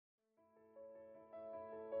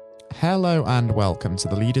Hello and welcome to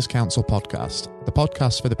the Leaders Council podcast, the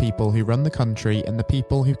podcast for the people who run the country and the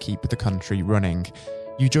people who keep the country running.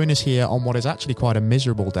 You join us here on what is actually quite a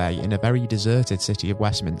miserable day in a very deserted city of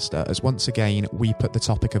Westminster, as once again we put the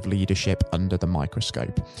topic of leadership under the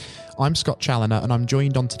microscope. I'm Scott Challoner and I'm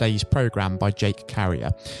joined on today's programme by Jake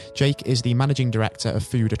Karia. Jake is the Managing Director of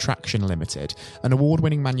Food Attraction Ltd, an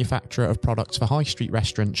award-winning manufacturer of products for high street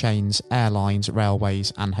restaurant chains, airlines,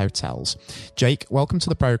 railways and hotels. Jake, welcome to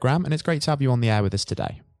the programme and it's great to have you on the air with us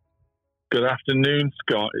today. Good afternoon,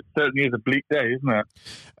 Scott. It certainly is a bleak day, isn't it?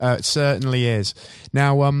 It certainly is.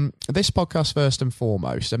 Now, this podcast, first and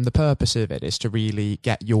foremost, and the purpose of it is to really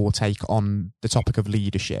get your take on the topic of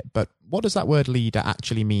leadership. But what does that word leader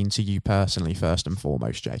actually mean to you personally, first and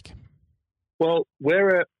foremost, Jake? Well,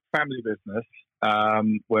 we're a family business.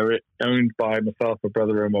 We're owned by myself, my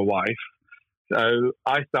brother and my wife. So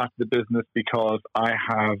I started the business because I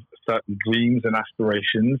have certain dreams and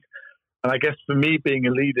aspirations. And I guess for me, being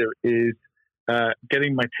a leader is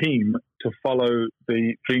getting my team to follow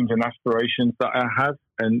the dreams and aspirations that I have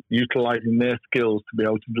and utilizing their skills to be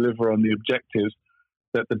able to deliver on the objectives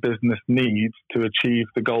that the business needs to achieve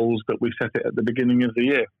the goals that we set it at the beginning of the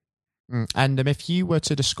year. And if you were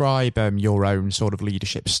to describe your own sort of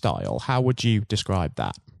leadership style, how would you describe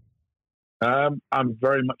that? I'm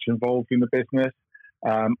very much involved in the business.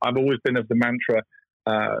 I've always been of the mantra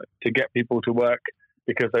to get people to work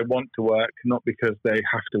because they want to work, not because they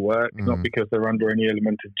have to work, not because they're under any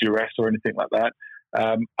element of duress or anything like that.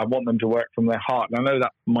 I want them to work from their heart. And I know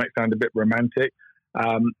that might sound a bit romantic,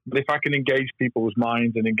 but if I can engage people's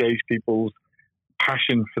minds and engage people's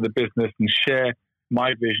passion for the business and share my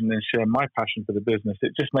vision and share my passion for the business,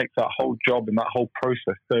 it just makes that whole job and that whole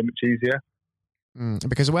process so much easier.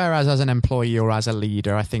 Because whereas as an employee or as a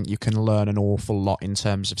leader, I think you can learn an awful lot in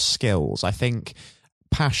terms of skills. I think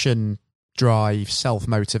passion, drive,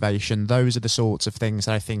 self-motivation, those are the sorts of things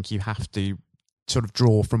that I think you have to sort of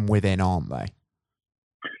draw from within, aren't they?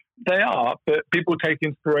 They are, but people take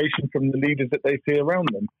inspiration from the leaders that they see around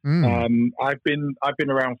them. I've been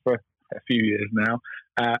around for a few years now,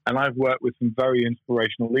 and I've worked with some very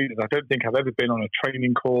inspirational leaders. I don't think I've ever been on a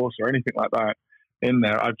training course or anything like that in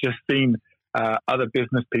there. I've just seen other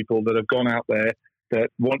business people that have gone out there that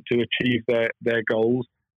want to achieve their goals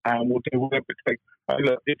and will do whatever it takes.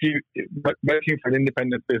 Look, if you working for an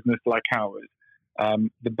independent business like ours,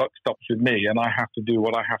 the buck stops with me, and I have to do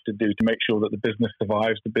what I have to do to make sure that the business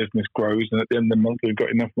survives, the business grows, and at the end of the month we've got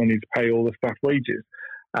enough money to pay all the staff wages.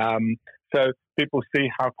 So people see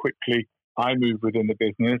how quickly I move within the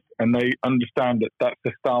business, and they understand that that's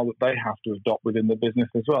the style that they have to adopt within the business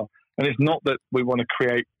as well. And it's not that we want to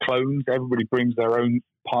create clones. Everybody brings their own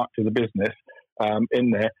part to the business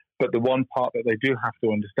in there. But the one part that they do have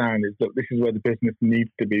to understand is that this is where the business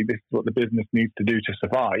needs to be. This is what the business needs to do to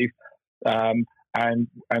survive. And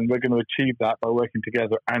we're going to achieve that by working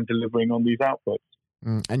together and delivering on these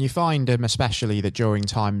outputs. And you find, especially that during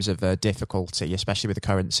times of difficulty, especially with the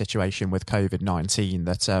current situation with COVID-19,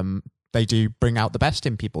 that they do bring out the best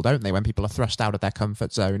in people, don't they? When people are thrust out of their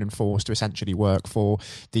comfort zone and forced to essentially work for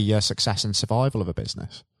the success and survival of a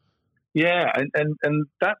business. Yeah, and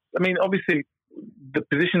that's, I mean, obviously, the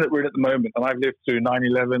position that we're in at the moment, and I've lived through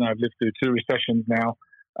 9/11, I've lived through 2 recessions now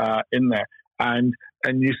in there, and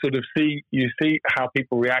you sort of see how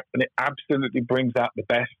people react, and it absolutely brings out the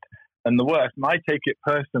best and the worst. And I take it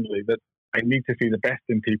personally that I need to see the best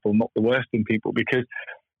in people, not the worst in people, because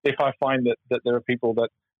if I find that there are people that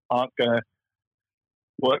aren't going to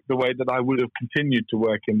work the way that I would have continued to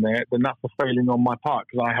work in there, then that's a failing on my part,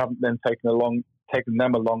 because I haven't then taken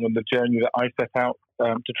them along on the journey that I set out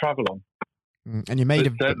to travel on. And you made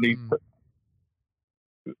certainly.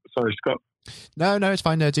 Sorry, Scott. No, it's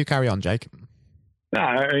fine. Do carry on, Jake. No,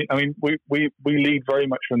 I mean we lead very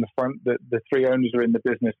much from the front. The 3 owners are in the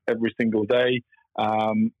business every single day.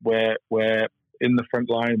 We're in the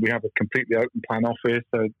front line. We have a completely open plan office,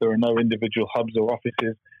 so there are no individual hubs or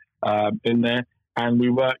offices in there, and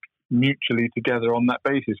we work mutually together on that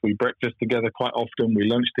basis. We breakfast together quite often. We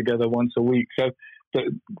lunch together once a week. So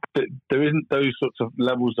there isn't those sorts of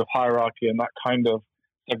levels of hierarchy and that kind of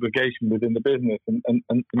segregation within the business.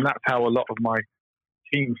 And that's how a lot of my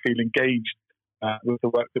team feel engaged with the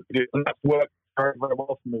work that we do. And that's worked very, very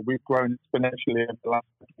well for me. We've grown exponentially over the last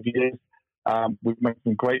couple of years. We've made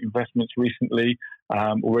some great investments recently.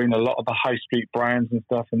 We're in a lot of the high street brands and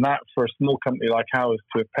stuff. And that, for a small company like ours,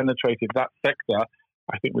 to have penetrated that sector,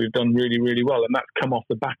 I think we've done really, really well. And that's come off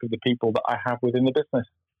the back of the people that I have within the business.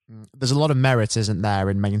 There's a lot of merit, isn't there,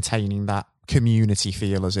 in maintaining that community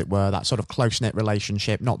feel, as it were, that sort of close-knit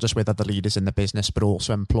relationship, not just with other leaders in the business, but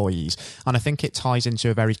also employees. And I think it ties into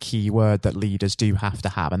a very key word that leaders do have to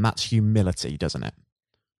have, and that's humility, doesn't it?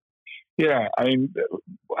 Yeah, I mean,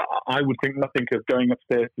 I would think nothing of going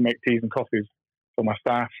upstairs to make teas and coffees for my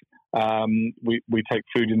staff. We take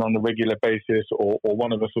food in on a regular basis, or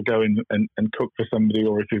one of us will go in and cook for somebody,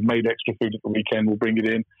 or if we've made extra food at the weekend, we'll bring it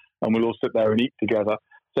in and we'll all sit there and eat together.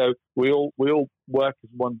 So we all work as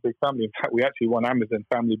one big family. In fact, we actually won Amazon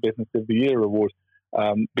Family Business of the Year award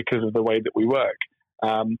because of the way that we work.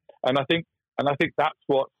 And I think that's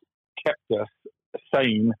what kept us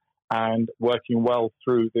sane and working well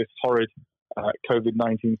through this horrid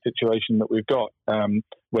COVID-19 situation that we've got.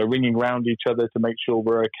 We're ringing around each other to make sure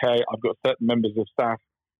we're okay. I've got certain members of staff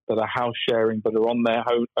that are house sharing, but are on their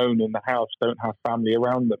own in the house, don't have family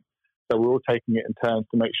around them. So we're all taking it in turns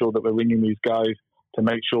to make sure that we're ringing these guys to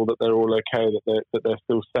make sure that they're all okay, that they're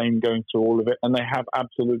still sane going through all of it, and they have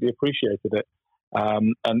absolutely appreciated it.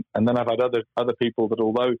 And then I've had other people that,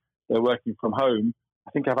 although they're working from home,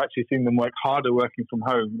 I think I've actually seen them work harder working from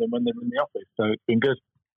home than when they're in the office. So it's been good.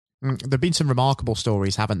 There have been some remarkable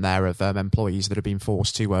stories, haven't there, of employees that have been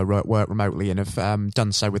forced to work remotely and have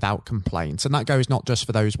done so without complaints. And that goes not just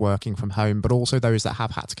for those working from home, but also those that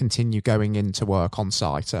have had to continue going into work on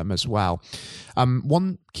site as well.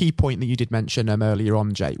 One key point that you did mention earlier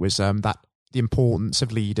on, Jake, was that the importance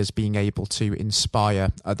of leaders being able to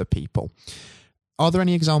inspire other people. Are there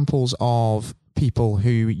any examples of people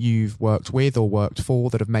who you've worked with or worked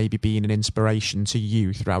for that have maybe been an inspiration to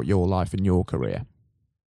you throughout your life and your career?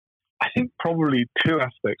 I think probably two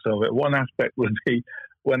aspects of it. One aspect would be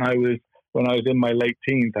when I was in my late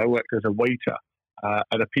teens, I worked as a waiter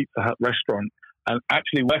at a Pizza Hut restaurant, and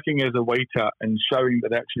actually working as a waiter and showing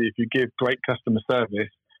that actually if you give great customer service,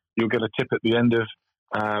 you'll get a tip at the end of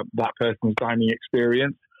that person's dining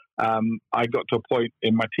experience. I got to a point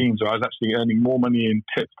in my teens where I was actually earning more money in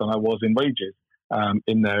tips than I was in wages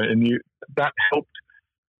in there, and that helped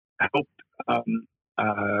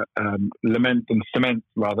lament and cement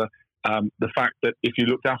rather. The fact that if you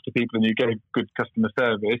looked after people and you gave good customer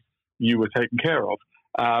service, you were taken care of.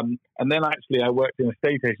 And then actually I worked in a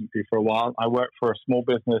state agency for a while. I worked for a small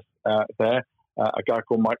business there, a guy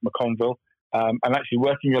called Mike McConville, and actually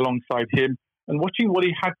working alongside him and watching what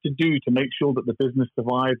he had to do to make sure that the business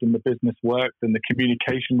survived and the business worked and the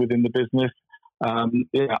communication within the business. I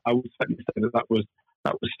would certainly say that was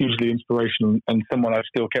hugely inspirational and someone I've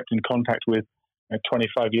still kept in contact with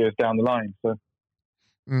 25 years down the line. So.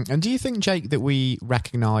 And do you think, Jake, that we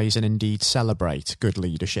recognise and indeed celebrate good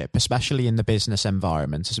leadership, especially in the business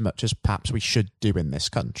environment, as much as perhaps we should do in this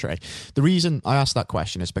country? The reason I ask that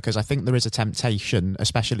question is because I think there is a temptation,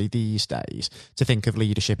 especially these days, to think of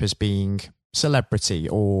leadership as being celebrity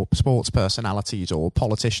or sports personalities or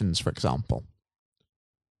politicians, for example.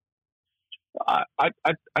 I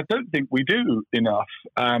don't think we do enough.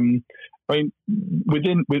 I mean,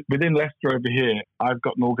 within Leicester over here, I've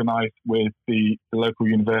gotten organised with the local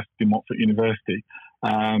university, Montfort University,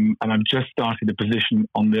 and I've just started a position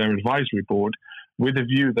on their advisory board with a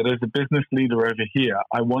view that as a business leader over here,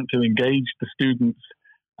 I want to engage the students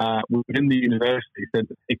within the university so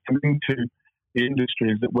that they come into the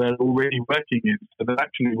industries that we're already working in, so that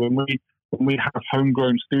actually when we have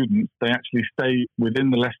homegrown students, they actually stay within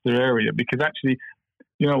the Leicester area. Because actually,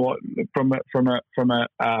 you know what, from a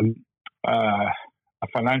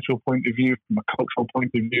financial point of view, from a cultural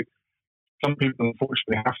point of view, some people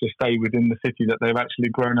unfortunately have to stay within the city that they've actually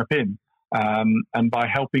grown up in. And by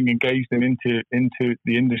helping engage them into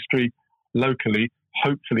the industry locally,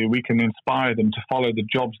 hopefully we can inspire them to follow the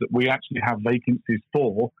jobs that we actually have vacancies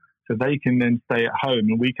for, so they can then stay at home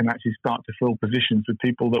and we can actually start to fill positions with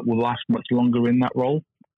people that will last much longer in that role.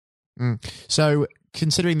 So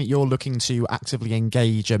considering that you're looking to actively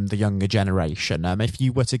engage the younger generation, if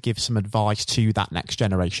you were to give some advice to that next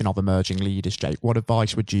generation of emerging leaders, Jake, what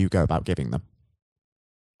advice would you go about giving them?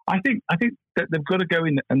 I think that they've got to go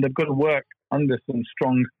in and they've got to work under some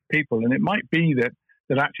strong people. And it might be that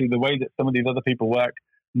actually the way that some of these other people work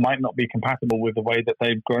might not be compatible with the way that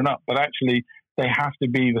they've grown up, but actually they have to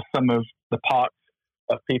be the sum of the parts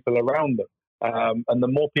of people around them. And the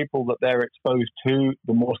more people that they're exposed to,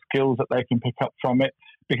 the more skills that they can pick up from it.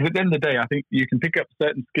 Because at the end of the day, I think you can pick up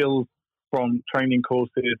certain skills from training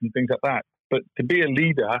courses and things like that. But to be a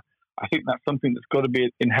leader, I think that's something that's got to be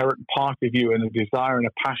an inherent part of you and a desire and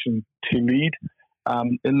a passion to lead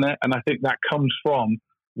in there. And I think that comes from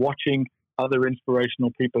watching other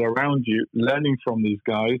inspirational people around you, learning from these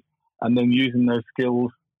guys, and then using those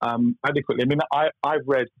skills adequately. I mean, I've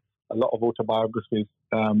read a lot of autobiographies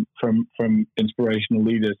from inspirational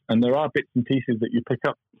leaders, and there are bits and pieces that you pick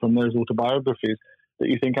up from those autobiographies that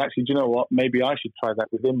you think, actually, do you know what? Maybe I should try that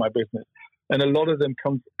within my business. And a lot of them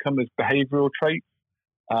come as behavioural traits,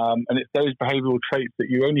 and it's those behavioural traits that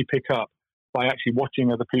you only pick up by actually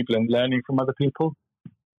watching other people and learning from other people.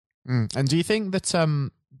 And do you think that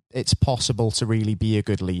it's possible to really be a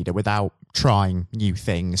good leader without trying new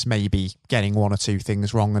things, maybe getting one or two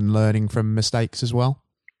things wrong and learning from mistakes as well?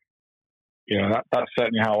 Yeah, that's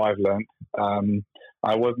certainly how I've learned.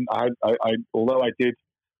 Although I did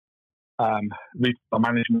retail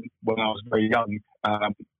management when I was very young, I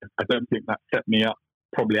don't think that set me up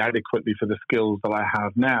probably adequately for the skills that I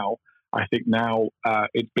have now. I think now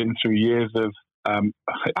it's been through years of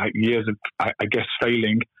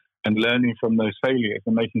failing and learning from those failures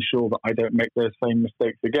and making sure that I don't make those same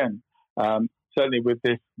mistakes again. Certainly with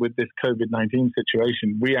this COVID-19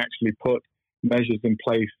 situation, we actually put measures in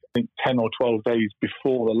place, I think 10 or 12 days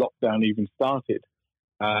before the lockdown even started.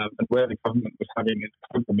 And where the government was having its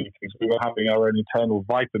Viper meetings, we were having our own internal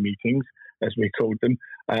Viper meetings, as we called them,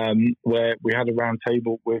 where we had a round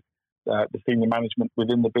table with the senior management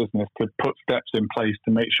within the business to put steps in place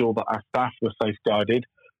to make sure that our staff were safeguarded,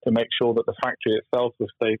 to make sure that the factory itself was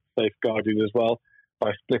safeguarded as well,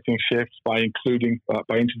 by splitting shifts, by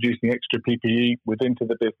introducing extra PPE within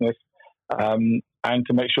the business, and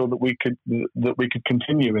to make sure that we could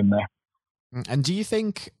continue in there. And do you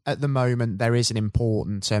think at the moment there is an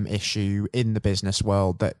important issue in the business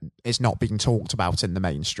world that is not being talked about in the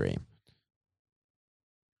mainstream?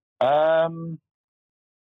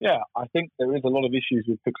 Yeah, I think there is a lot of issues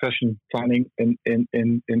with succession planning in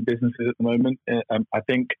businesses at the moment. I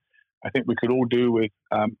think we could all do with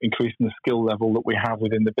increasing the skill level that we have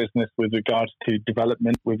within the business with regards to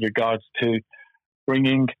development, with regards to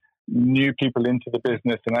bringing new people into the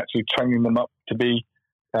business and actually training them up to be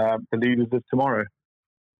the leaders of tomorrow.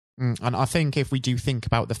 And I think if we do think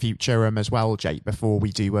about the future as well, Jake, before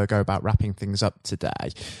we do go about wrapping things up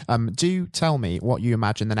today, do tell me what you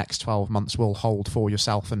imagine the next 12 months will hold for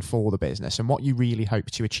yourself and for the business, and what you really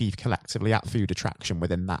hope to achieve collectively at Food Attraction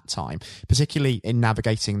within that time, particularly in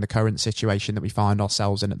navigating the current situation that we find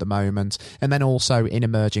ourselves in at the moment, and then also in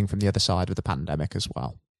emerging from the other side of the pandemic as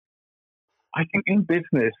well. I think in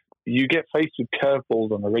business, you get faced with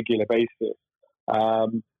curveballs on a regular basis.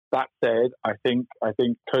 That said, I think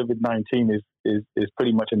COVID-19 is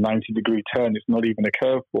pretty much a 90-degree turn. It's not even a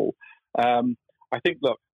curveball. I think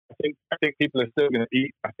people are still going to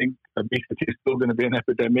eat. I think obesity is still going to be an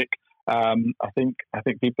epidemic. I think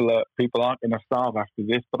people aren't going to starve after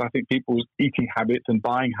this, but I think people's eating habits and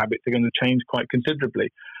buying habits are going to change quite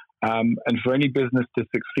considerably. And for any business to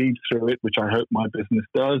succeed through it, which I hope my business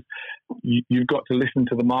does, you've got to listen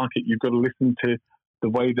to the market. You've got to listen to the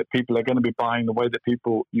way that people are going to be buying, the way that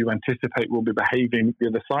people you anticipate will be behaving the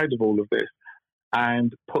other side of all of this,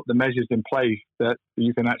 and put the measures in place that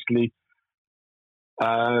you can actually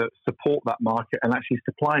support that market and actually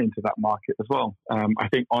supply into that market as well. I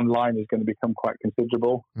think online is going to become quite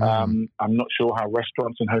considerable. I'm not sure how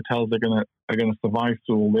restaurants and hotels are going to survive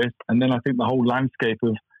through all this. And then I think the whole landscape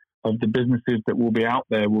of the businesses that will be out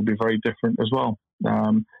there will be very different as well.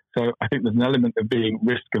 So I think there's an element of being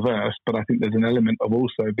risk averse, but I think there's an element of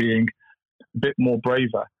also being a bit more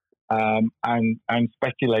braver and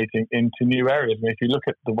speculating into new areas. I mean, if you look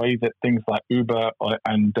at the way that things like Uber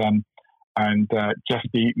and Just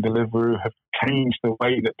Eat and Deliveroo have changed the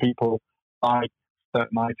way that people buy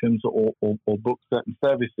certain items or book certain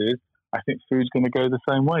services, I think food's going to go the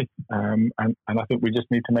same way. And I think we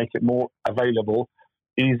just need to make it more available,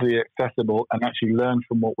 easily accessible, and actually learn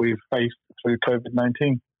from what we've faced through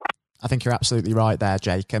COVID-19. I think you're absolutely right there,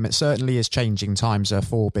 Jake. It certainly is changing times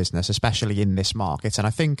for business, especially in this market. And I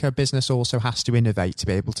think a business also has to innovate to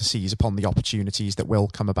be able to seize upon the opportunities that will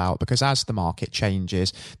come about, because as the market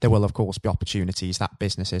changes, there will, of course, be opportunities that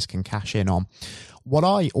businesses can cash in on. What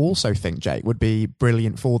I also think, Jake, would be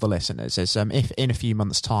brilliant for the listeners is if in a few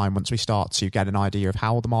months' time, once we start to get an idea of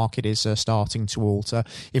how the market is starting to alter,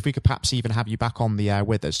 if we could perhaps even have you back on the air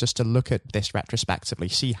with us just to look at this retrospectively,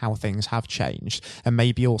 see how things have changed, and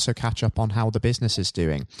maybe also catch up on how the business is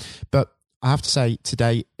doing. But I have to say,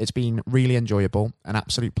 today it's been really enjoyable, an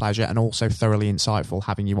absolute pleasure, and also thoroughly insightful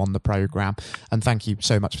having you on the programme. And thank you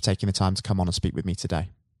so much for taking the time to come on and speak with me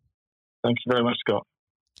today. Thank you very much, Scott.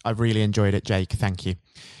 I've really enjoyed it, Jake. Thank you.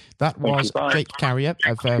 That was Jake Karia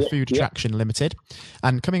of Food Attraction Ltd.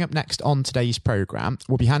 And coming up next on today's programme,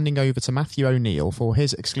 we'll be handing over to Matthew O'Neill for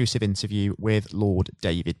his exclusive interview with Lord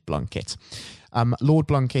David Blunkett. Lord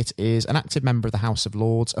Blunkett is an active member of the House of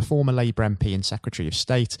Lords, a former Labour MP and Secretary of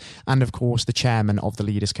State, and of course the chairman of the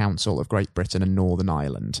Leaders' Council of Great Britain and Northern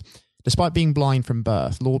Ireland. Despite being blind from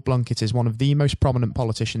birth, Lord Blunkett is one of the most prominent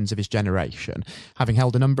politicians of his generation, having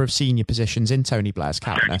held a number of senior positions in Tony Blair's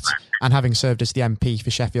cabinet and having served as the MP for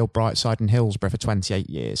Sheffield, Brightside and Hillsborough for 28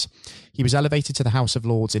 years. He was elevated to the House of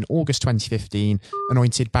Lords in August 2015,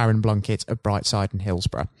 anointed Baron Blunkett of Brightside and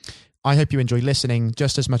Hillsborough. I hope you enjoy listening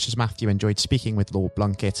just as much as Matthew enjoyed speaking with Lord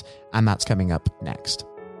Blunkett, and that's coming up next.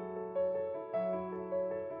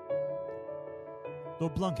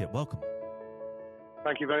 Lord Blunkett, welcome.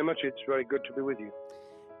 Thank you very much. It's very good to be with you.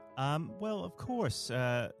 Well, of course,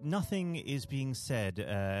 nothing is being said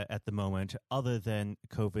at the moment other than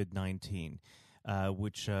COVID-19,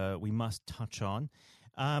 which we must touch on.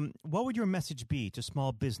 What would your message be to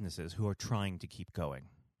small businesses who are trying to keep going?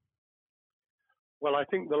 Well, I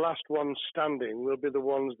think the last ones standing will be the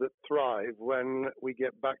ones that thrive when we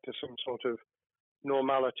get back to some sort of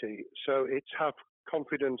normality. So it's have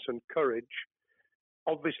confidence and courage.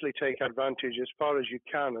 Obviously take advantage as far as you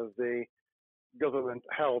can of the government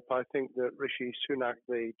help. I think that Rishi Sunak,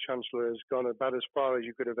 the Chancellor, has gone about as far as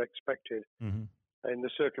you could have expected in the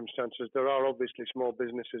circumstances. There are obviously small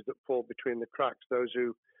businesses that fall between the cracks, those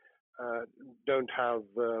who don't have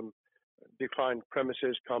defined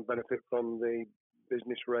premises, can't benefit from the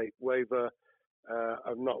business rate waiver,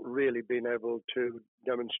 have not really been able to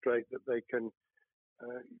demonstrate that they can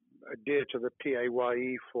adhere to the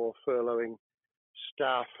PAYE for furloughing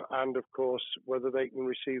staff, and of course whether they can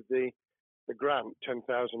receive the grant,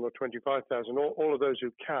 10,000 or 25,000. All of those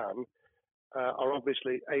who can are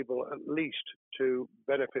obviously able at least to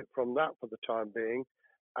benefit from that for the time being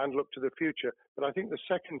and look to the future. But I think the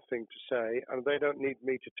second thing to say, and they don't need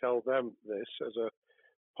me to tell them this as a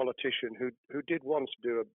politician who did once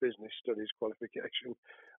do a business studies qualification,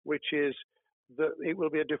 which is that it will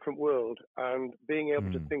be a different world, and being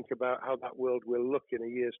able to think about how that world will look in a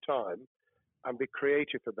year's time and be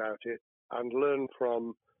creative about it and learn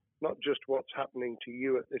from not just what's happening to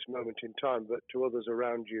you at this moment in time, but to others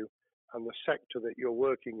around you and the sector that you're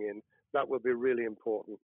working in, that will be really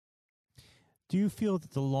important. Do you feel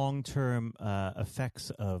that the long-term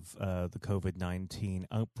effects of the COVID-19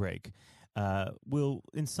 outbreak will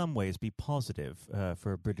in some ways be positive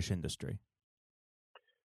for British industry?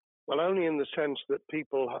 Well, only in the sense that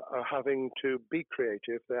people are having to be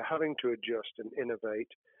creative, they're having to adjust and innovate.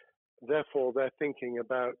 Therefore, they're thinking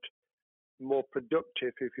about more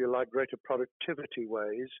productive, if you like, greater productivity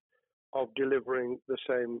ways of delivering the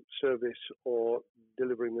same service or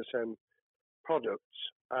delivering the same products.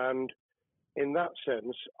 And in that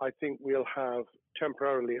sense, I think we'll have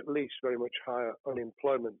temporarily at least very much higher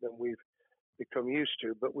unemployment than we've become used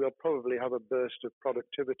to, but we'll probably have a burst of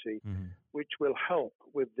productivity, which will help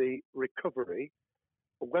with the recovery.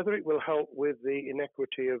 Whether it will help with the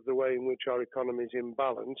inequity of the way in which our economy is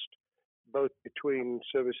imbalanced, both between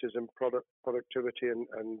services and productivity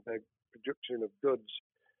and the production of goods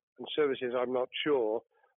and services, I'm not sure.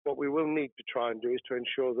 What we will need to try and do is to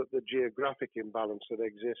ensure that the geographic imbalance that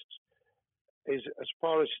exists is, as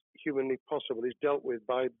far as humanly possible, is dealt with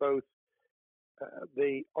by both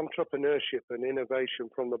the entrepreneurship and innovation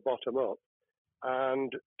from the bottom up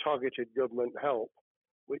and targeted government help,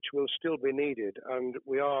 which will still be needed. And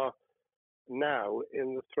we are now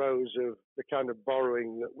in the throes of the kind of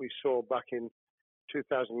borrowing that we saw back in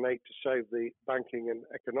 2008 to save the banking and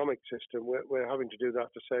economic system. We're having to do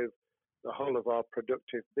that to save the whole of our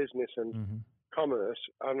productive business and commerce,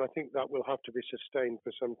 and I think that will have to be sustained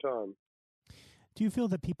for some time. Do you feel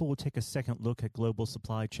that people will take a second look at global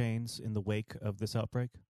supply chains in the wake of this outbreak?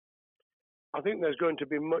 I think there's going to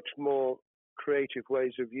be much more creative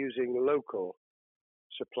ways of using local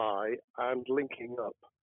supply and linking up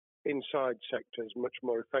inside sectors much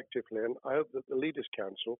more effectively. And I hope that the Leaders'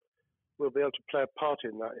 Council will be able to play a part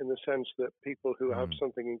in that, in the sense that people who have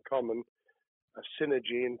something in common, a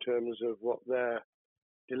synergy in terms of what they're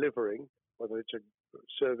delivering, whether it's a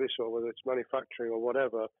service or whether it's manufacturing or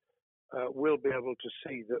whatever, will be able to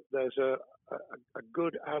see that there's a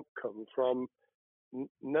good outcome from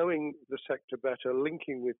knowing the sector better,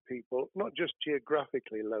 linking with people, not just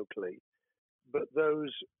geographically, locally, but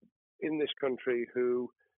those in this country who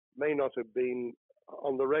may not have been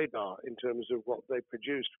on the radar in terms of what they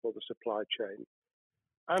produced for the supply chain.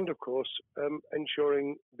 And of course,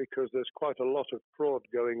 ensuring, because there's quite a lot of fraud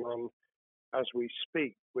going on as we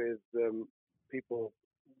speak with people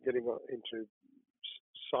getting into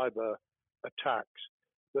cyber attacks,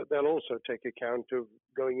 that they'll also take account of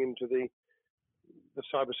going into the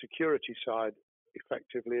cybersecurity side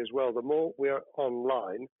effectively as well. The more we are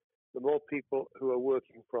online, the more people who are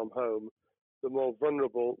working from home, the more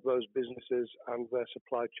vulnerable those businesses and their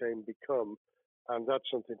supply chain become. And that's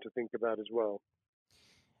something to think about as well.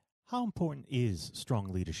 How important is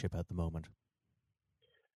strong leadership at the moment?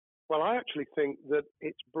 Well, I actually think that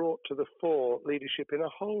it's brought to the fore leadership in a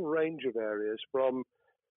whole range of areas, from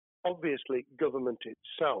obviously government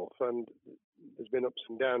itself, and there's been ups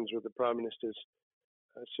and downs with the Prime Minister's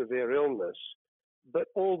severe illness, but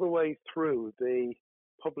all the way through the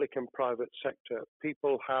public and private sector,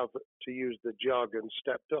 people have, to use the jargon,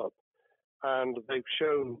 stepped up, and they've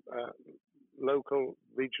shown local,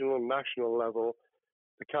 regional, and national level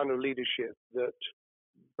the kind of leadership that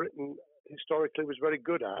Britain historically was very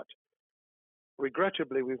good at.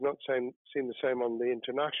 Regrettably, we've not seen the same on the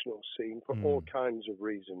international scene for all kinds of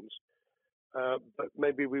reasons, but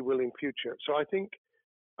maybe we will in future. So I think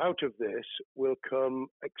out of this will come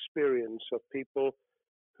experience of people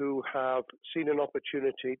who have seen an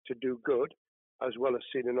opportunity to do good, as well as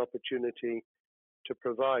seen an opportunity to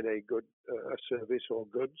provide a good a service or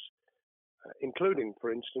goods, including,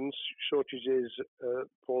 for instance, shortages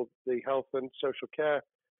for the health and social care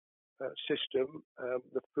system,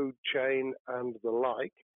 the food chain and the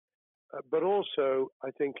like, but also I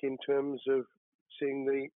think in terms of seeing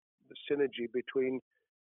the synergy between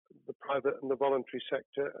the private and the voluntary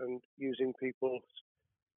sector and using people's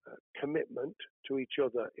commitment to each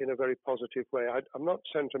other in a very positive way. I'm not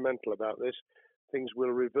sentimental about this. Things will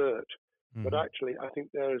revert. But actually, I think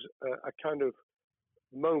there's a kind of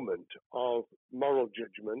moment of moral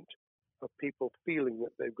judgment of people feeling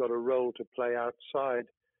that they've got a role to play outside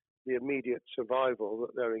the immediate survival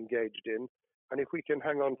that they're engaged in. And if we can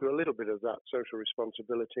hang on to a little bit of that social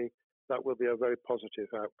responsibility, that will be a very positive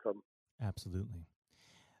outcome. Absolutely.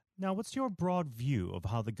 Now, what's your broad view of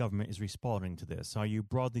how the government is responding to this? Are you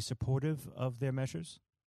broadly supportive of their measures?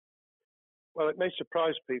 Well, it may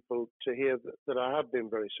surprise people to hear that I have been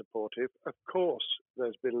very supportive. Of course,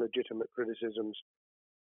 there's been legitimate criticisms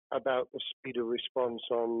about the speed of response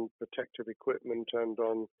on protective equipment and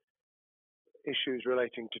on issues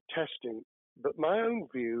relating to testing. But my own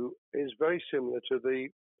view is very similar to the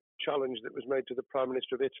challenge that was made to the Prime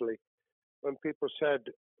Minister of Italy when people said,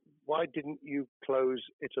 why didn't you close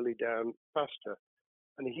Italy down faster?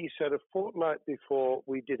 And he said, a fortnight before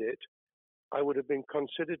we did it, I would have been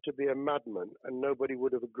considered to be a madman and nobody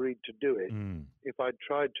would have agreed to do it if I'd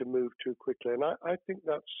tried to move too quickly. And I think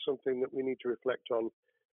that's something that we need to reflect on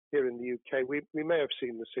here in the UK. We may have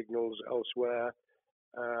seen the signals elsewhere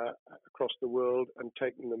across the world and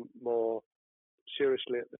taken them more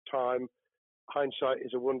seriously at the time. Hindsight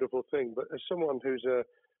is a wonderful thing, but as someone who's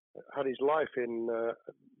had his life in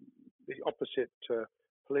the opposite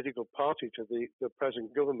political party to the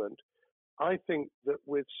present government, I think that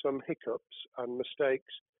with some hiccups and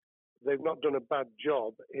mistakes, they've not done a bad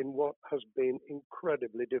job in what has been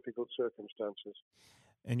incredibly difficult circumstances.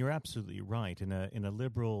 And you're absolutely right. In a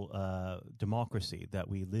liberal democracy that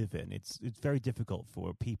we live in, it's very difficult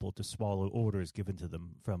for people to swallow orders given to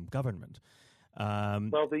them from government.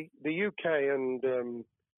 Well, the UK and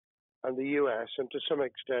the US, and to some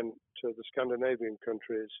extent the Scandinavian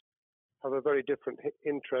countries, have a very different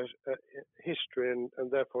history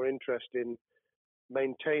and therefore interest in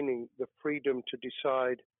maintaining the freedom to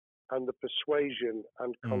decide and the persuasion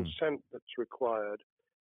and consent that's required.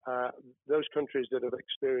 Those countries that have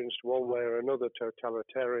experienced one way or another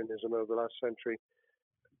totalitarianism over the last century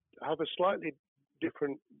have a slightly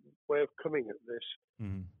different way of coming at this.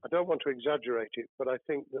 I don't want to exaggerate it, but I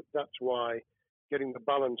think that that's why getting the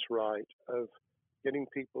balance right of getting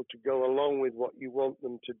people to go along with what you want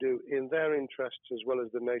them to do in their interests as well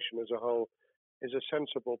as the nation as a whole is a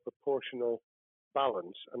sensible, proportional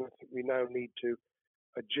balance. And I think we now need to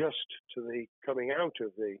adjust to the coming out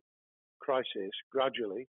of the crisis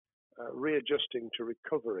gradually, readjusting to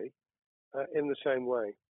recovery in the same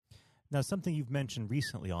way. Now, something you've mentioned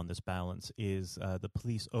recently on this balance is the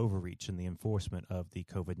police overreach in the enforcement of the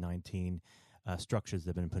COVID-19 structures that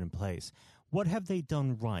have been put in place. What have they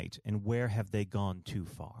done right, and where have they gone too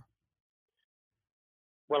far?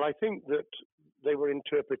 Well, I think that they were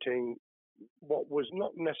interpreting what was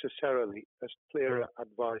not necessarily as clear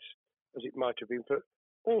advice as it might have been for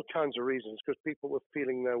all kinds of reasons, because people were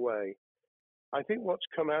feeling their way. I think what's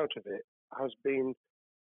come out of it has been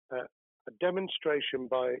a demonstration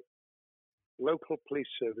by local police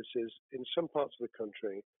services in some parts of the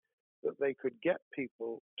country that they could get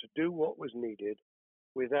people to do what was needed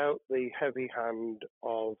without the heavy hand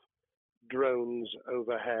of drones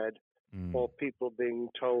overhead or people being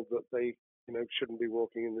told that they shouldn't be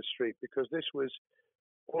walking in the street, because this was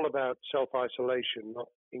all about self-isolation, not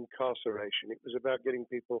incarceration. It was about getting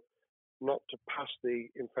people not to pass the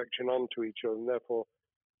infection on to each other and therefore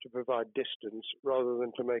to provide distance rather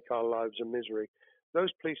than to make our lives a misery. Those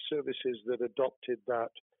police services that adopted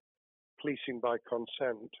that policing by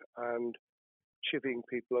consent and chivying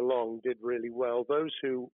people along did really well. Those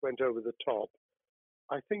who went over the top,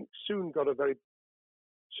 I think, soon got a very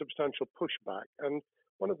substantial pushback. And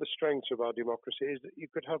one of the strengths of our democracy is that you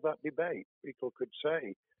could have that debate. People could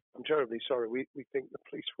say, I'm terribly sorry, we think the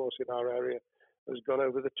police force in our area has gone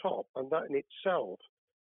over the top. And that in itself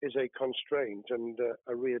is a constraint and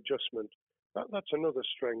a readjustment. That's another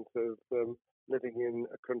strength of living in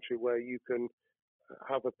a country where you can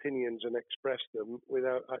have opinions and express them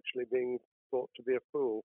without actually being thought to be a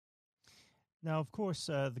fool. Now, of course,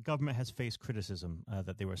 the government has faced criticism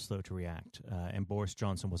that they were slow to react, and Boris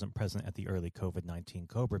Johnson wasn't present at the early COVID-19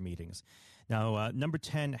 COBRA meetings. Now, Number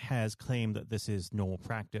 10 has claimed that this is normal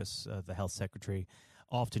practice. The health secretary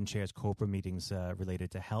often chairs COBRA meetings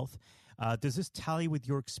related to health. Does this tally with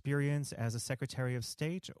your experience as a Secretary of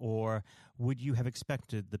State, or would you have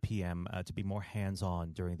expected the PM to be more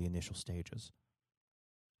hands-on during the initial stages?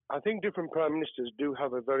 I think different prime ministers do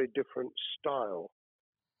have a very different style.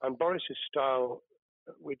 And Boris's style,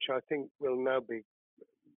 which I think will now be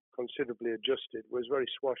considerably adjusted, was very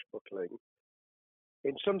swashbuckling.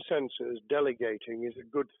 In some senses, delegating is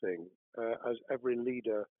a good thing, as every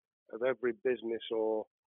leader of every business or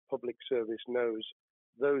public service knows.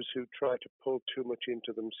 Those who try to pull too much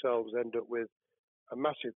into themselves end up with a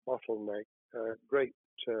massive bottleneck, great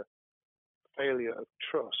failure of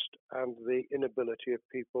trust, and the inability of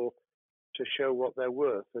people to show what they're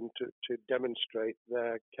worth and to demonstrate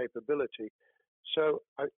their capability. So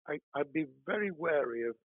I'd be very wary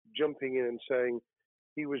of jumping in and saying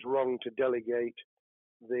he was wrong to delegate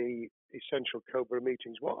the essential COBRA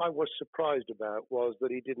meetings. What I was surprised about was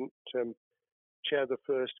that he didn't chair the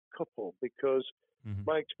first couple, because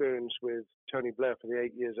my experience with Tony Blair for the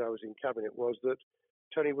 8 years I was in Cabinet was that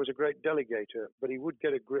Tony was a great delegator, but he would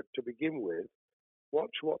get a grip to begin with,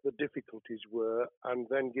 watch what the difficulties were, and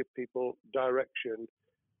then give people direction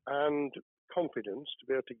and confidence to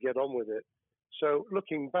be able to get on with it. So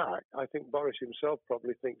looking back, I think Boris himself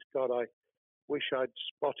probably thinks, God, I wish I'd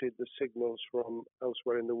spotted the signals from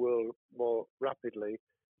elsewhere in the world more rapidly,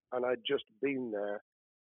 and I'd just been there.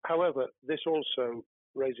 However, this also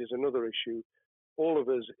raises another issue. All of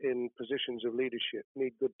us in positions of leadership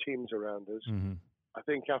need good teams around us. I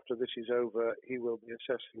think after this is over, he will be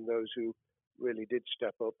assessing those who really did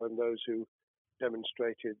step up and those who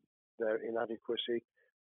demonstrated their inadequacy.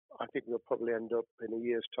 I think we'll probably end up in a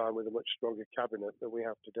year's time with a much stronger cabinet than we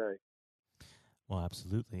have today. Well,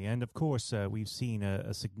 absolutely. And of course, we've seen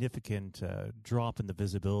a significant drop in the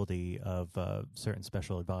visibility of certain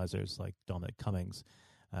special advisors like Dominic Cummings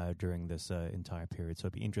during this entire period. So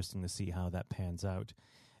it'd be interesting to see how that pans out.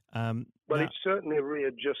 It's certainly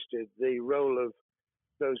readjusted the role of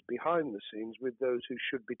those behind the scenes with those who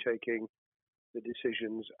should be taking the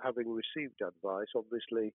decisions, having received advice.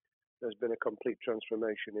 Obviously, there's been a complete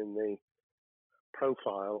transformation in the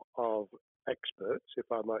profile of experts, if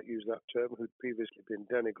I might use that term, who'd previously been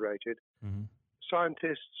denigrated.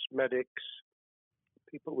 Scientists, medics,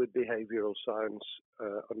 people with behavioral science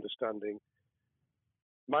understanding.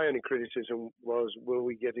 My only criticism was, were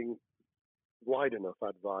we getting wide enough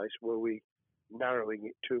advice? Were we narrowing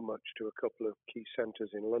it too much to a couple of key centres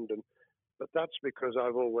in London? But that's because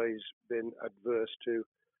I've always been adverse to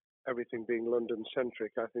everything being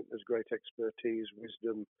London-centric. I think there's great expertise,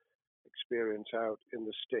 wisdom, experience out in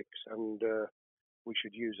the sticks, and we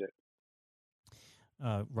should use it.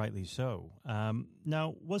 Rightly so.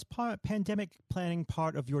 Now, was pandemic planning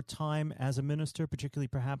part of your time as a minister, particularly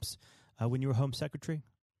perhaps when you were Home Secretary?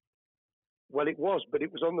 Well, it was, but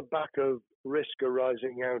it was on the back of risk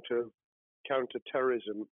arising out of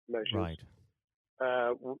counter-terrorism measures. Right.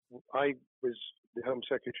 I was the Home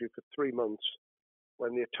Secretary for 3 months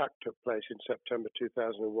when the attack took place in September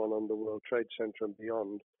 2001 on the World Trade Center and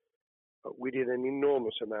beyond. We did an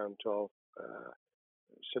enormous amount of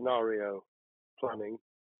scenario planning,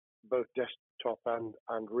 both desktop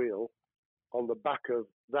and real. On the back of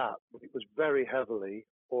that, it was very heavily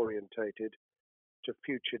orientated to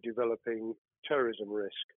future developing terrorism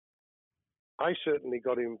risk. I certainly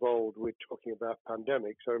got involved with talking about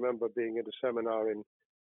pandemics. I remember being at a seminar in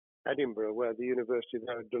Edinburgh where the university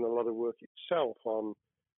there had done a lot of work itself on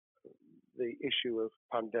the issue of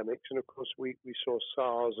pandemics. And of course, we saw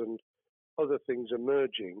SARS and other things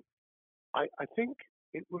emerging. I think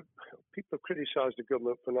people criticised the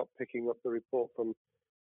government for not picking up the report from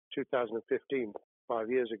 2015,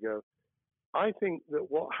 5 years ago. I think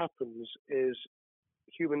that what happens is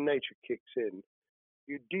human nature kicks in.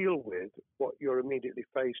 You deal with what you're immediately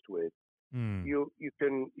faced with. You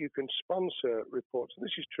can sponsor reports, and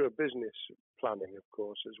this is true of business planning, of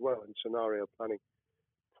course, as well, and scenario planning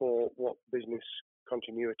for what business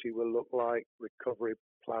continuity will look like, recovery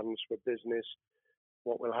plans for business,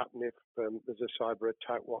 what will happen if there's a cyber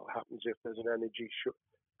attack, what happens if there's an energy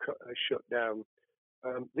shutdown.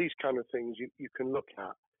 These kind of things you can look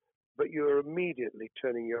at, but you're immediately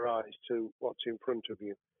turning your eyes to what's in front of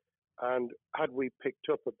you. And had we picked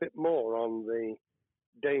up a bit more on the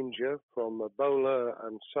danger from Ebola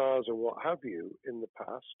and SARS and what have you in the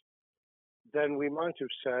past, then we might have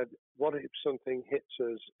said, what if something hits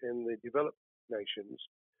us in the developed nations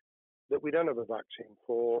that we don't have a vaccine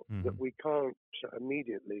for, that we can't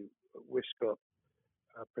immediately whisk up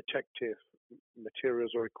protective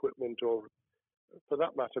materials or equipment, or for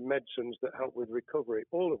that matter, medicines that help with recovery,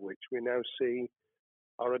 all of which we now see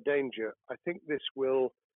are a danger. I think this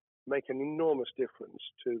will make an enormous difference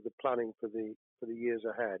to the planning for the years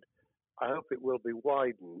ahead. I hope it will be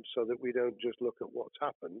widened so that we don't just look at what's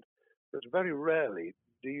happened, because very rarely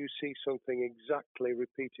do you see something exactly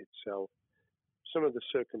repeat itself. Some of the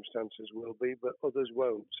circumstances will be, but others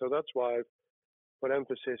won't. So that's why I've put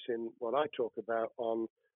emphasis in what I talk about on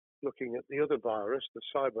looking at the other virus, the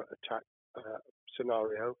cyber attack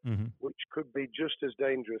scenario, which could be just as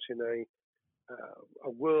dangerous in a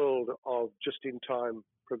world of just-in-time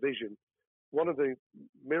provision. One of the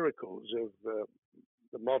miracles of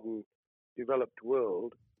the modern developed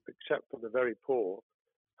world, except for the very poor,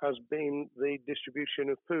 has been the distribution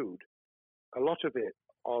of food. A lot of it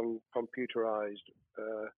on computerized,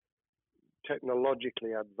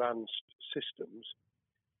 technologically advanced systems.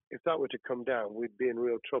 If that were to come down, we'd be in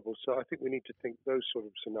real trouble. So I think we need to think those sort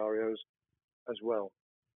of scenarios as well.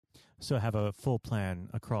 So have a full plan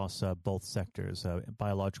across both sectors,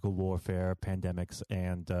 biological warfare, pandemics,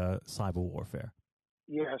 and cyber warfare.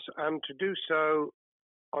 Yes, and to do so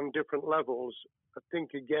on different levels. I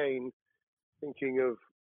think, again,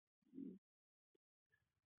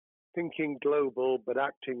 thinking global but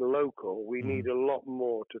acting local, we need a lot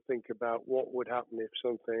more to think about what would happen if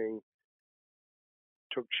something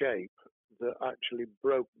took shape that actually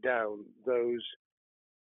broke down those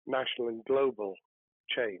national and global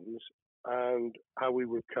chains and how we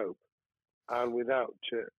would cope. And without,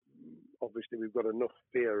 obviously, we've got enough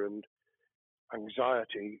fear and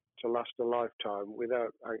anxiety to last a lifetime.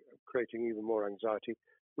 Without creating even more anxiety,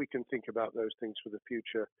 we can think about those things for the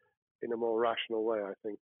future in a more rational way, I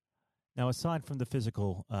think. Now, aside from the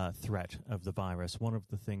physical threat of the virus, one of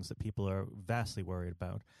the things that people are vastly worried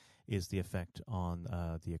about is the effect on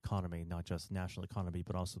the economy, not just the national economy,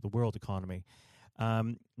 but also the world economy.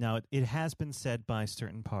 Now, it has been said by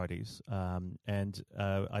certain parties, and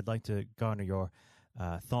I'd like to garner your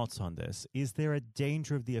thoughts on this. Is there a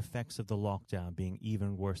danger of the effects of the lockdown being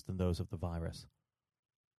even worse than those of the virus?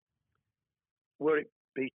 Were it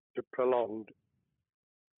be prolonged,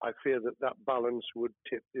 I fear that balance would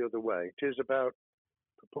tip the other way. It is about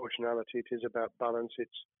proportionality. It is about balance. It's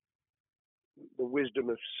the wisdom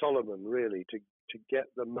of Solomon, really, to get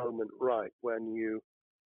the moment right when you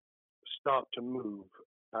start to move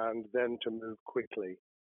and then to move quickly.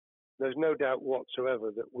 There's no doubt whatsoever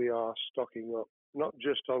that we are stocking up, not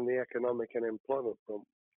just on the economic and employment front,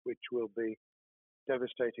 which will be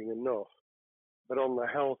devastating enough, but on the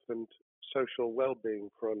health and social well-being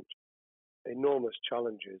front, enormous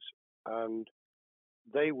challenges, and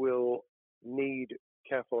they will need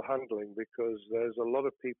careful handling because there's a lot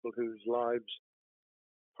of people whose lives,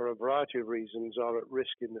 for a variety of reasons, are at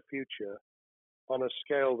risk in the future on a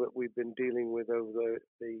scale that we've been dealing with over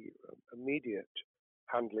the immediate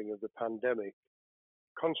handling of the pandemic,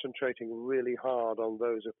 concentrating really hard on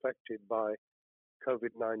those affected by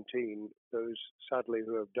COVID-19, those sadly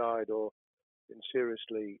who have died or been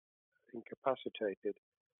seriously incapacitated.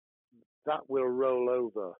 That will roll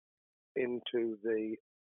over into the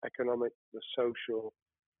economic, the social,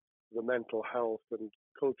 the mental health and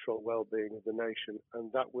cultural well-being of the nation,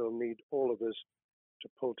 and that will need all of us to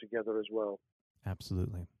pull together as well.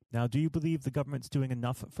 Absolutely. Now, do you believe the government's doing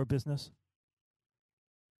enough for business?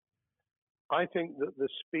 I think that the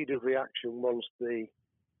speed of reaction once the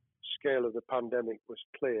scale of the pandemic was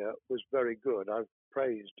clear was very good. I've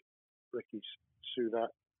praised Rishi Sunak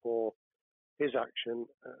for his action.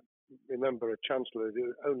 Remember, a chancellor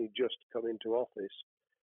who only just come into office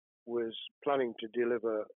was planning to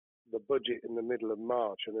deliver the budget in the middle of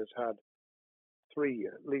March and has had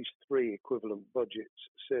at least three equivalent budgets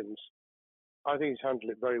since. I think he's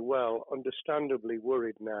handled it very well, understandably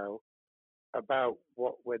worried now about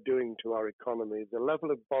what we're doing to our economy. The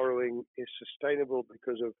level of borrowing is sustainable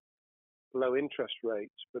because of low interest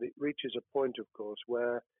rates, but it reaches a point, of course,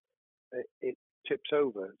 where it tips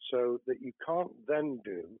over so that you can't then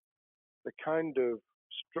do the kind of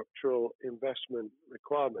structural investment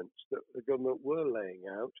requirements that the government were laying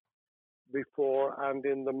out before and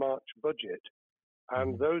in the March budget.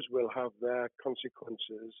 And those will have their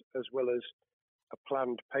consequences as well as a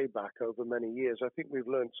planned payback over many years. I think we've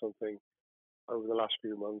learned something over the last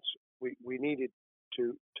few months. We needed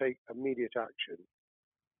to take immediate action.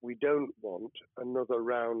 We don't want another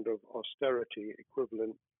round of austerity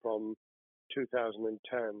equivalent from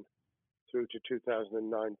 2010 through to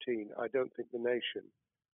 2019. I don't think the nation,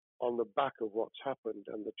 on the back of what's happened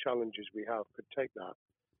and the challenges we have, could take that.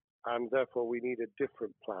 And therefore, we need a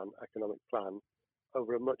different plan, economic plan,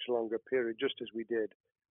 over a much longer period, just as we did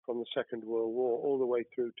from the Second World War all the way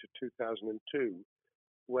through to 2002,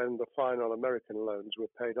 when the final American loans were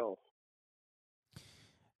paid off.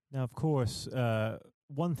 Now, of course,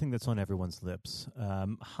 one thing that's on everyone's lips,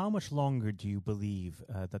 how much longer do you believe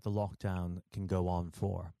that the lockdown can go on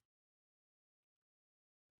for?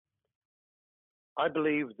 I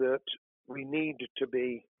believe that we need to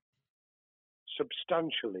be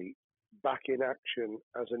substantially back in action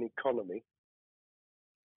as an economy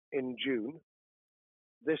in June.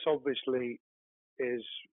 This obviously is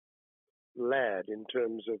led in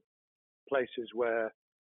terms of places where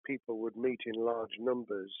people would meet in large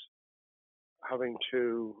numbers, having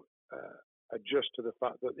to adjust to the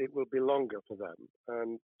fact that it will be longer for them.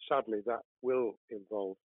 And sadly, that will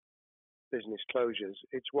involve business closures.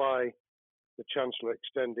 It's why the Chancellor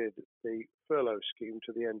extended the furlough scheme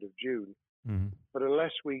to the end of June. Mm-hmm. But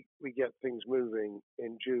unless we get things moving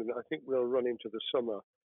in June, I think we'll run into the summer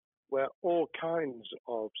where all kinds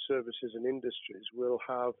of services and industries will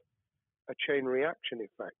have a chain reaction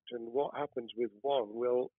effect. And what happens with one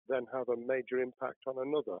will then have a major impact on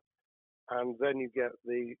another. And then you get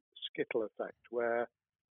the skittle effect where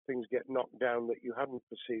things get knocked down that you hadn't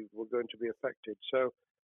perceived were going to be affected. So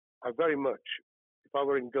I very much, if I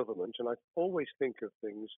were in government, and I always think of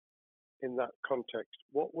things in that context,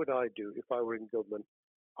 what would I do if I were in government?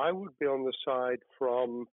 I would be on the side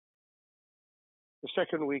from the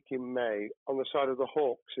second week in May, on the side of the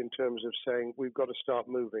hawks in terms of saying we've got to start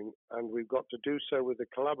moving, and we've got to do so with the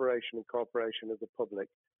collaboration and cooperation of the public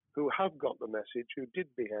who have got the message, who did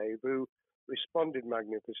behave, who responded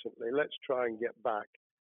magnificently. Let's try and get back,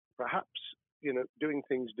 perhaps, doing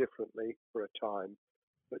things differently for a time,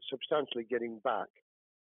 but substantially getting back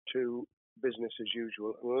to business as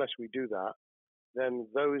usual. And unless we do that, then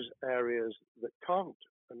those areas that can't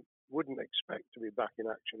and wouldn't expect to be back in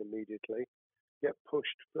action immediately get pushed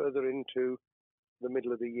further into the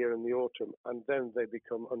middle of the year and the autumn, and then they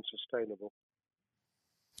become unsustainable.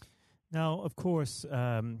 Now, of course,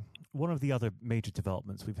 one of the other major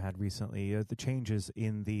developments we've had recently are the changes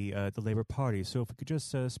in the Labour Party. So if we could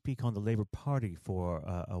just speak on the Labour Party for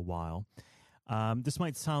a while. This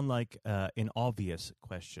might sound like an obvious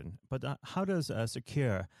question, but how does Sir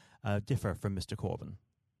Keir differ from Mr. Corbyn?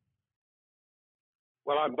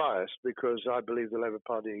 Well, I'm biased because I believe the Labour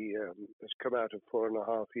Party has come out of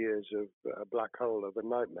 4.5 years of a black hole of a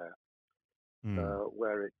nightmare,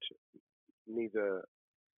 where it neither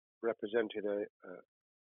represented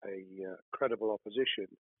a credible opposition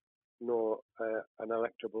nor an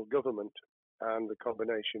electable government, and the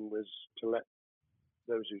combination was to let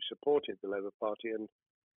those who supported the Labour Party and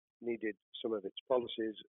needed some of its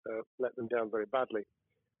policies let them down very badly.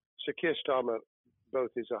 Sir Keir Starmer both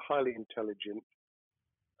is a highly intelligent,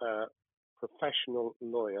 professional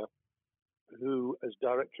lawyer who, as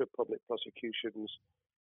Director of Public Prosecutions,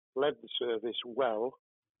 led the service well,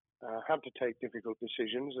 had to take difficult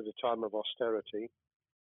decisions at a time of austerity,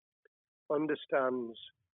 understands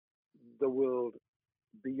the world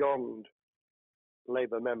beyond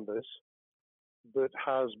Labour members, but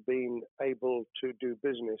has been able to do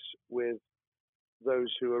business with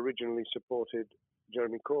those who originally supported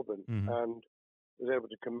Jeremy Corbyn and was able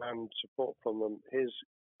to command support from them. His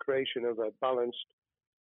creation of a balanced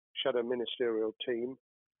shadow ministerial team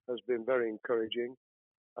has been very encouraging.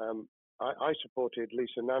 I supported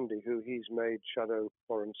Lisa Nandy, who he's made Shadow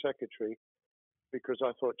Foreign Secretary, because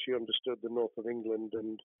I thought she understood the north of England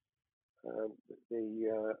and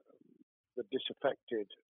the disaffected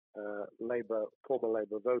former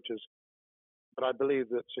Labour voters. But I believe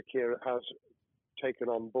that Sir Keir has taken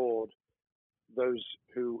on board those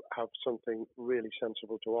who have something really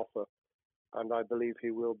sensible to offer. And I believe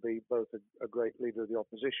he will be both a great leader of the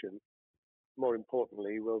opposition. More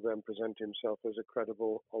importantly, he will then present himself as a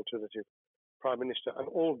credible alternative Prime Minister. And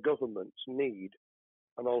all governments need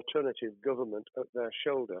an alternative government at their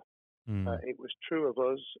shoulder. It was true of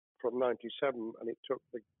us from 97, and it took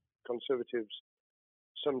the Conservatives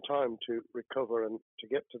some time to recover and to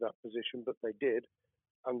get to that position, but they did,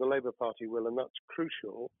 and the Labour Party will, and that's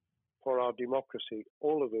crucial for our democracy.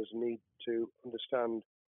 All of us need to understand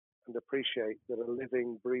and appreciate that a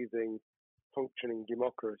living, breathing, functioning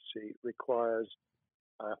democracy requires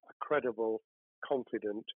a credible,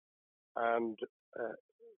 confident, and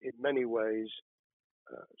in many ways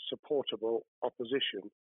supportable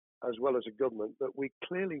opposition, as well as a government that we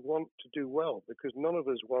clearly want to do well, because none of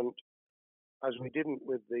us want, as we didn't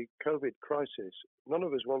with the COVID crisis, none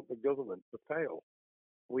of us want the government to fail.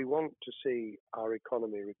 We want to see our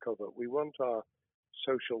economy recover. We want our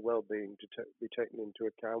social well-being to be taken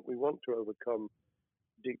into account. We want to overcome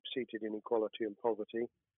deep-seated inequality and poverty.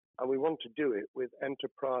 And we want to do it with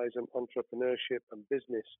enterprise and entrepreneurship and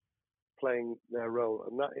business playing their role.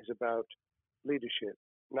 And that is about leadership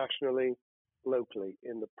nationally, locally,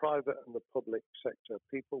 in the private and the public sector.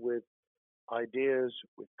 People with ideas,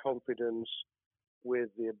 with confidence, with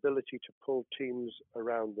the ability to pull teams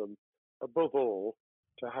around them. Above all,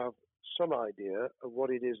 to have some idea of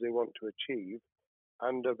what it is they want to achieve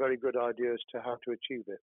and a very good idea as to how to achieve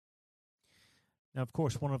it. Now, of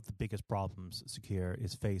course, one of the biggest problems Secure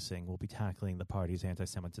is facing will be tackling the party's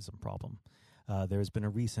anti-Semitism problem. There has been a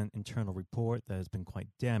recent internal report that has been quite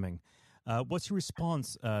damning. What's your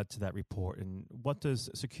response to that report, and what does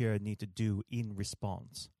Secure need to do in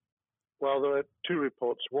response? Well, there are two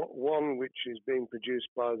reports. One which is being produced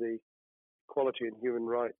by the Equality and Human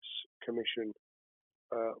Rights Commission,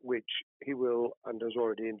 which he will, and has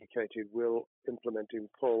already indicated, will implement in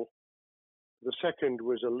full. The second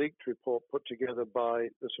was a leaked report put together by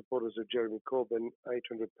the supporters of Jeremy Corbyn,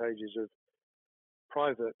 800 pages of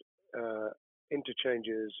private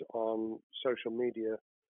interchanges on social media,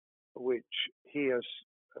 which he has,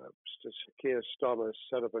 Keir Starmer,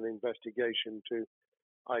 set up an investigation to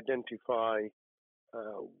identify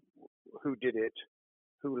who did it,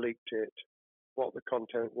 who leaked it, what the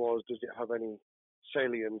content was, does it have any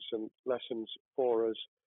salience and lessons for us,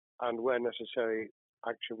 and where necessary,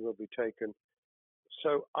 action will be taken.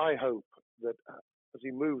 So I hope that as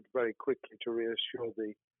he moved very quickly to reassure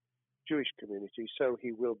the Jewish community, so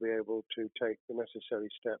he will be able to take the necessary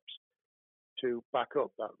steps to back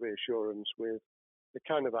up that reassurance with the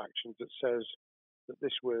kind of actions that says that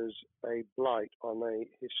this was a blight on a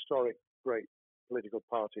historic great political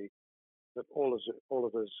party that all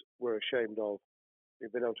of us were ashamed of.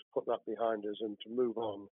 We've been able to put that behind us and to move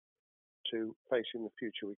on to facing the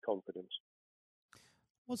future with confidence.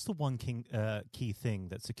 What's the one key thing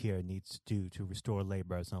that Secure needs to do to restore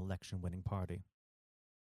Labour as an election-winning party?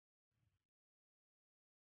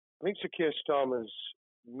 I think Sir Keir Starmer's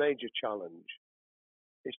major challenge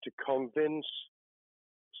is to convince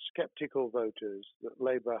sceptical voters that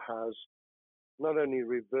Labour has not only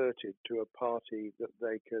reverted to a party that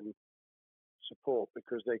they can support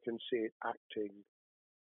because they can see it acting,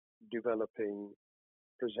 developing,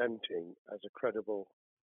 presenting as a credible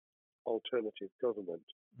alternative government,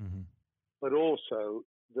 but also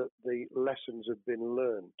that the lessons have been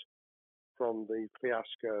learned from the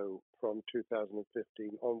fiasco from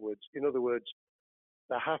 2015 onwards. In other words,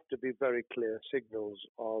 there have to be very clear signals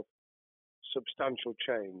of substantial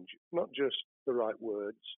change, not just the right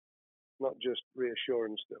words, not just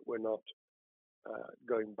reassurance that we're not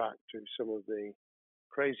going back to some of the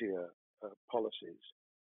crazier policies,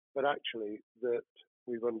 but actually that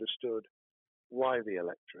we've understood why the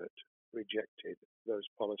electorate rejected those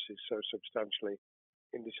policies so substantially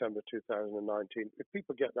in December 2019. If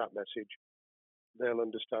people get that message, they'll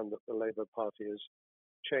understand that the Labour Party has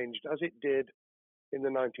changed, as it did in the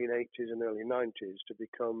 1980s and early 90s, to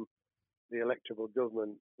become the electable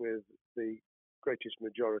government with the greatest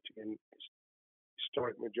majority in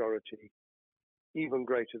historic majority, even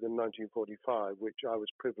greater than 1945, which I was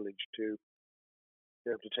privileged to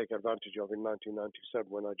be able to take advantage of in 1997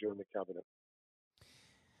 when I joined the cabinet.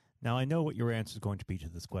 Now, I know what your answer is going to be to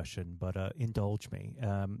this question, but indulge me.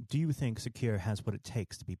 Do you think Secure has what it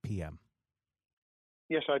takes to be PM?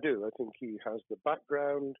 Yes, I do. I think he has the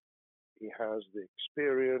background, he has the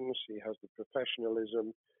experience, he has the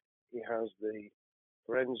professionalism, he has the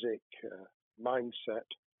forensic mindset,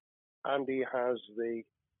 and he has the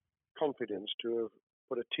confidence to have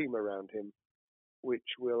put a team around him which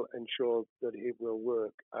will ensure that it will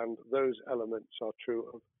work. And those elements are true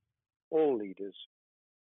of all leaders.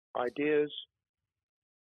 Ideas,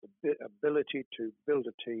 the ability to build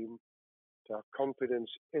a team, to have confidence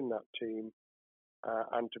in that team,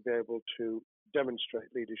 and to be able to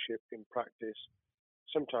demonstrate leadership in practice,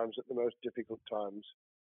 sometimes at the most difficult times.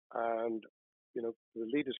 And the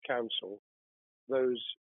Leaders' Council, those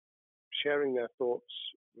sharing their thoughts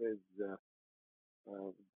with the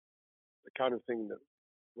kind of thing that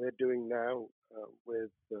we're doing now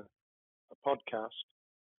with a podcast,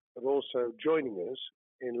 but also joining us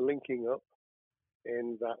in linking up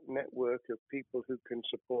in that network of people who can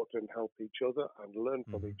support and help each other and learn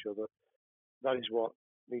from each other. That is what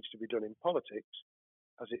needs to be done in politics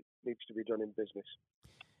as it needs to be done in business.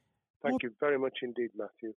 Thank you very much indeed,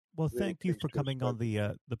 Matthew. Well, thank you for coming on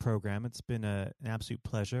the program. It's been an absolute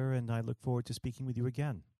pleasure, and I look forward to speaking with you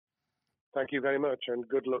again. Thank you very much, and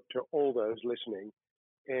good luck to all those listening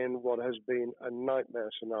in what has been a nightmare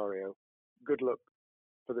scenario. Good luck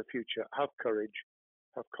for the future. Have courage,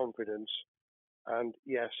 have confidence, and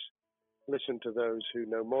yes, listen to those who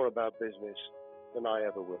know more about business than I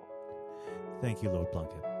ever will. Thank you, Lord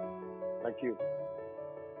Plunkett. Thank you.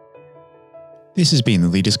 This has been the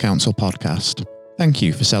Leaders' Council podcast. Thank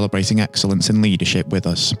you for celebrating excellence in leadership with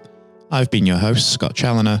us. I've been your host, Scott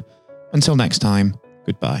Challoner. Until next time,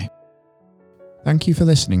 goodbye. Thank you for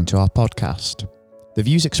listening to our podcast. The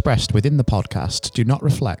views expressed within the podcast do not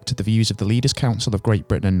reflect the views of the Leaders' Council of Great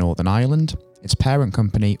Britain and Northern Ireland, its parent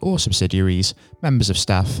company or subsidiaries, members of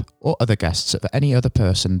staff, or other guests of any other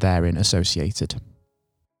person therein associated.